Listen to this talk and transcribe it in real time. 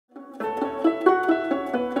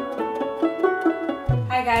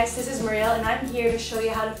guys, this is Muriel and I'm here to show you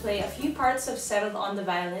how to play a few parts of Settled on the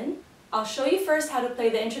Violin. I'll show you first how to play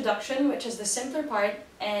the introduction, which is the simpler part,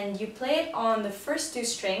 and you play it on the first two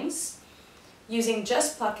strings using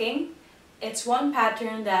just plucking. It's one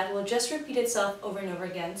pattern that will just repeat itself over and over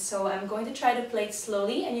again. So I'm going to try to play it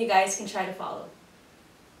slowly and you guys can try to follow.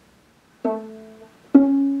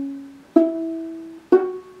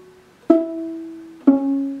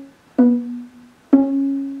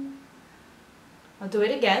 I'll do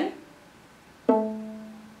it again.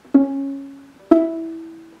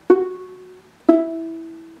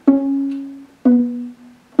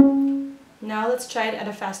 Now let's try it at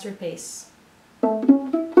a faster pace.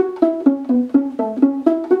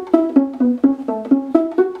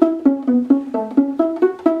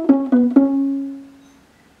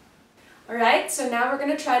 Alright, so now we're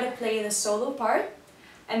going to try to play the solo part.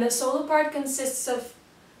 And the solo part consists of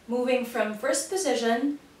moving from first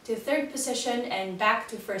position to third position and back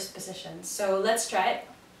to first position. So let's try it.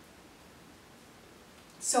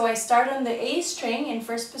 So I start on the A string in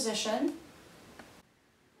first position.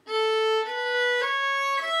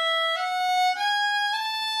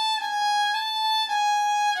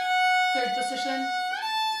 Third position.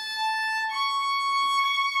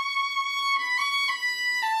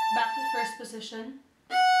 Back to first position.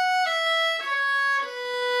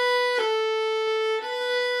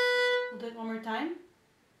 We'll do it one more time.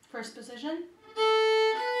 First position.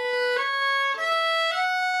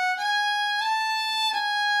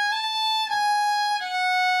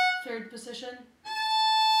 Third position.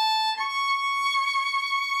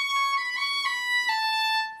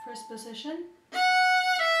 First position.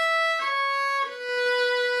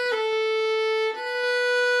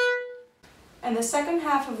 And the second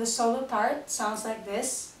half of the solo part sounds like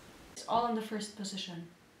this. It's all in the first position.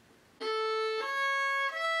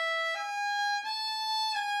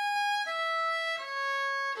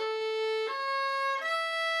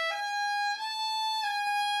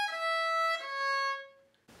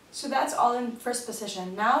 So that's all in first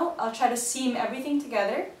position. Now I'll try to seam everything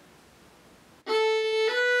together.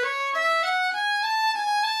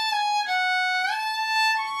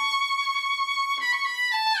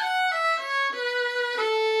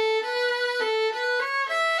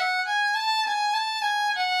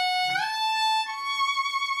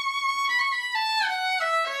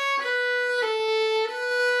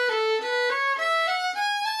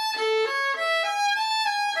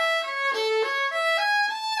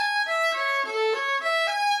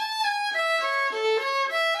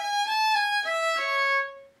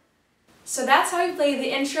 So that's how you play the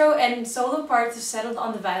intro and solo parts of Settled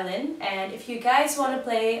on the Violin. And if you guys want to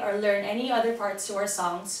play or learn any other parts to our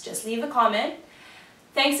songs, just leave a comment.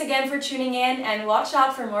 Thanks again for tuning in and watch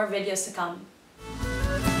out for more videos to come.